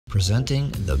Presenting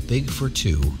the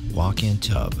Big4Two walk-in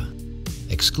tub,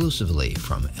 exclusively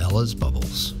from Ella's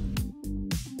Bubbles.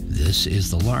 This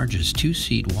is the largest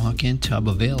two-seat walk-in tub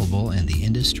available in the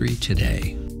industry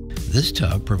today. This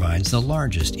tub provides the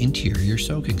largest interior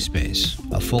soaking space,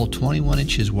 a full 21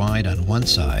 inches wide on one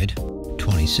side,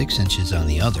 26 inches on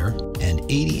the other, and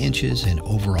 80 inches in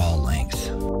overall length.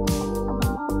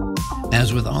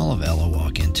 As with all of Ella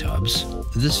walk-in tubs,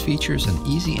 this features an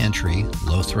easy entry,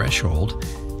 low threshold,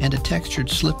 and a textured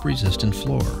slip-resistant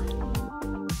floor.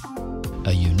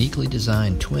 A uniquely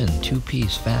designed twin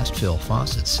two-piece fast-fill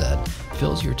faucet set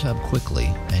fills your tub quickly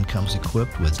and comes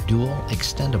equipped with dual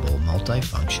extendable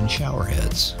multi-function shower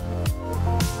heads.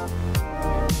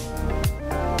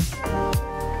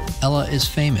 Ella is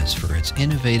famous for its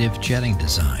innovative jetting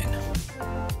design.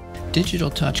 Digital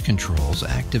touch controls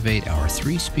activate our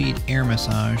 3-speed air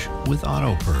massage with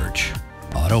Auto Purge.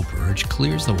 Auto Purge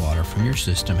clears the water from your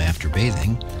system after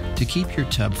bathing to keep your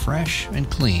tub fresh and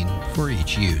clean for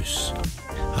each use.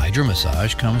 Hydro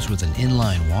Massage comes with an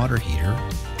inline water heater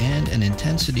and an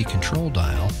intensity control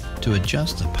dial to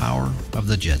adjust the power of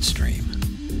the jet stream.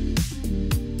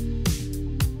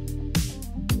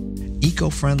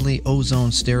 Eco-friendly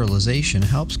Ozone Sterilization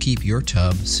helps keep your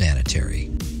tub sanitary.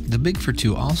 The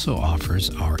Big4Two also offers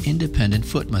our independent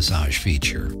foot massage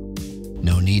feature.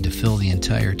 No need to fill the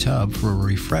entire tub for a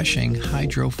refreshing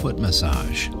hydro foot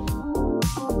massage.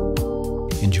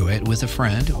 Enjoy it with a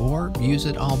friend or use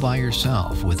it all by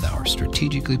yourself with our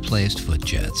strategically placed foot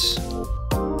jets.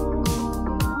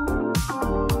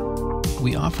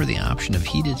 We offer the option of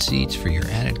heated seats for your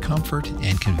added comfort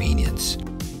and convenience.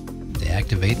 They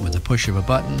activate with the push of a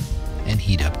button and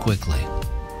heat up quickly.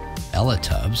 Ella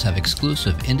tubs have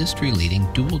exclusive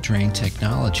industry-leading dual drain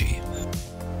technology.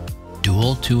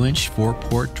 Dual 2-inch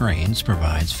 4-port drains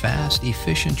provides fast,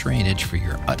 efficient drainage for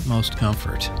your utmost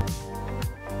comfort.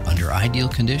 Under ideal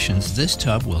conditions, this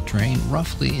tub will drain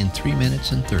roughly in 3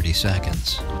 minutes and 30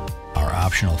 seconds. Our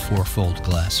optional 4-fold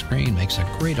glass screen makes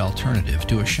a great alternative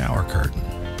to a shower curtain,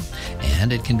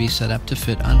 and it can be set up to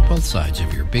fit on both sides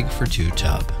of your Big4Two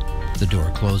tub. The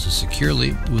door closes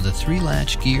securely with a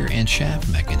 3-latch gear and shaft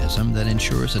mechanism that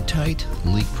ensures a tight,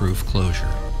 leak-proof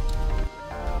closure.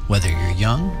 Whether you're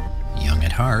young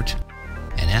at heart,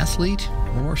 an athlete,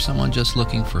 or someone just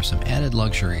looking for some added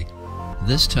luxury,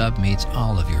 this tub meets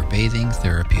all of your bathing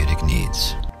therapeutic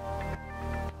needs.